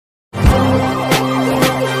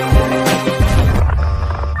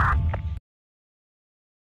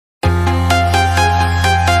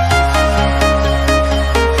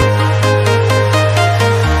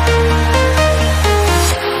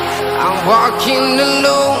walking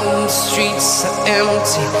alone, the streets are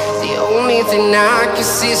empty. The only thing I can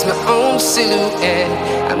see is my own silhouette.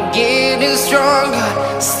 I'm getting stronger,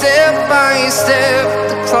 step by step.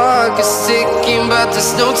 The clock is ticking, but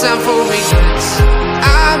there's no time for regrets.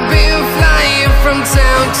 I've been flying from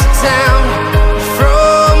town to town,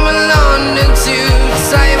 from London to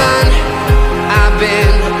Taiwan. I've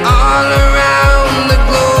been all around the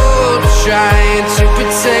globe, trying to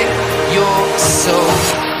protect your soul.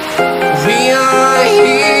 We are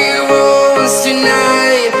heroes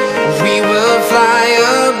tonight. We will fly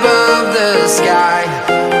above the sky.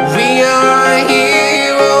 We are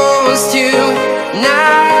heroes tonight.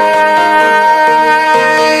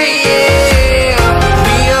 Yeah.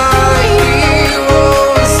 We are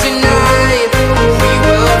heroes tonight. We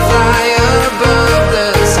will fly above the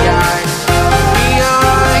sky. We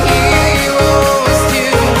are heroes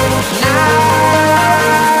tonight.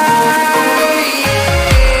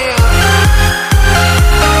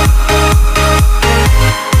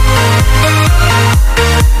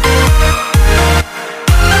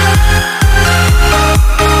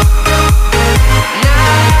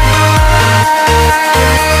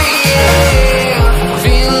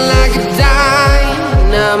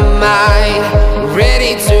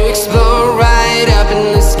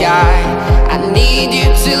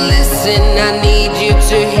 I need you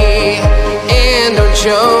to hear and don't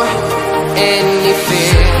show any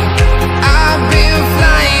fear. I've been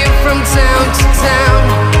flying from town to town,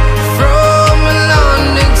 from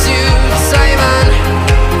London to Taiwan.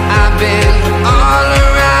 I've been all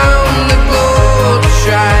around the globe,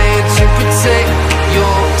 trying to protect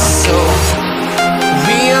your soul.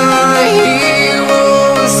 We are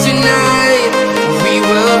heroes tonight. We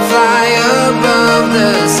will fly above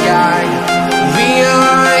the sky. We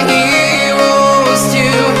are heroes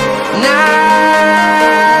tonight.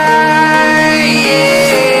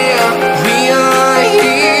 Yeah. We are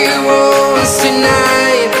heroes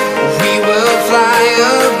tonight. We will fly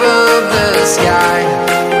above the sky.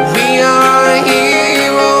 We are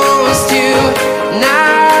heroes tonight.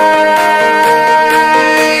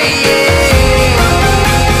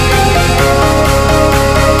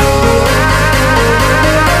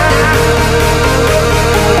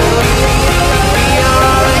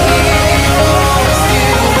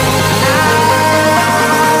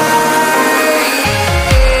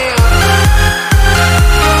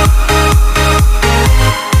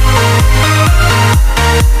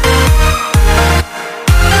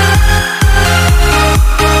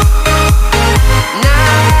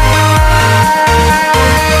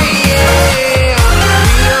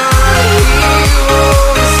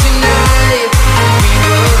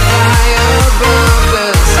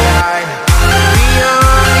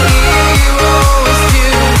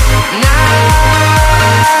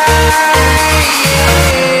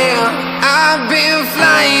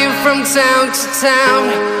 Town to town,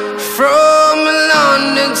 from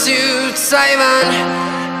London to Taiwan.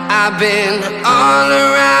 I've been all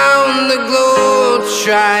around the globe,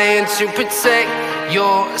 trying to protect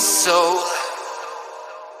your soul.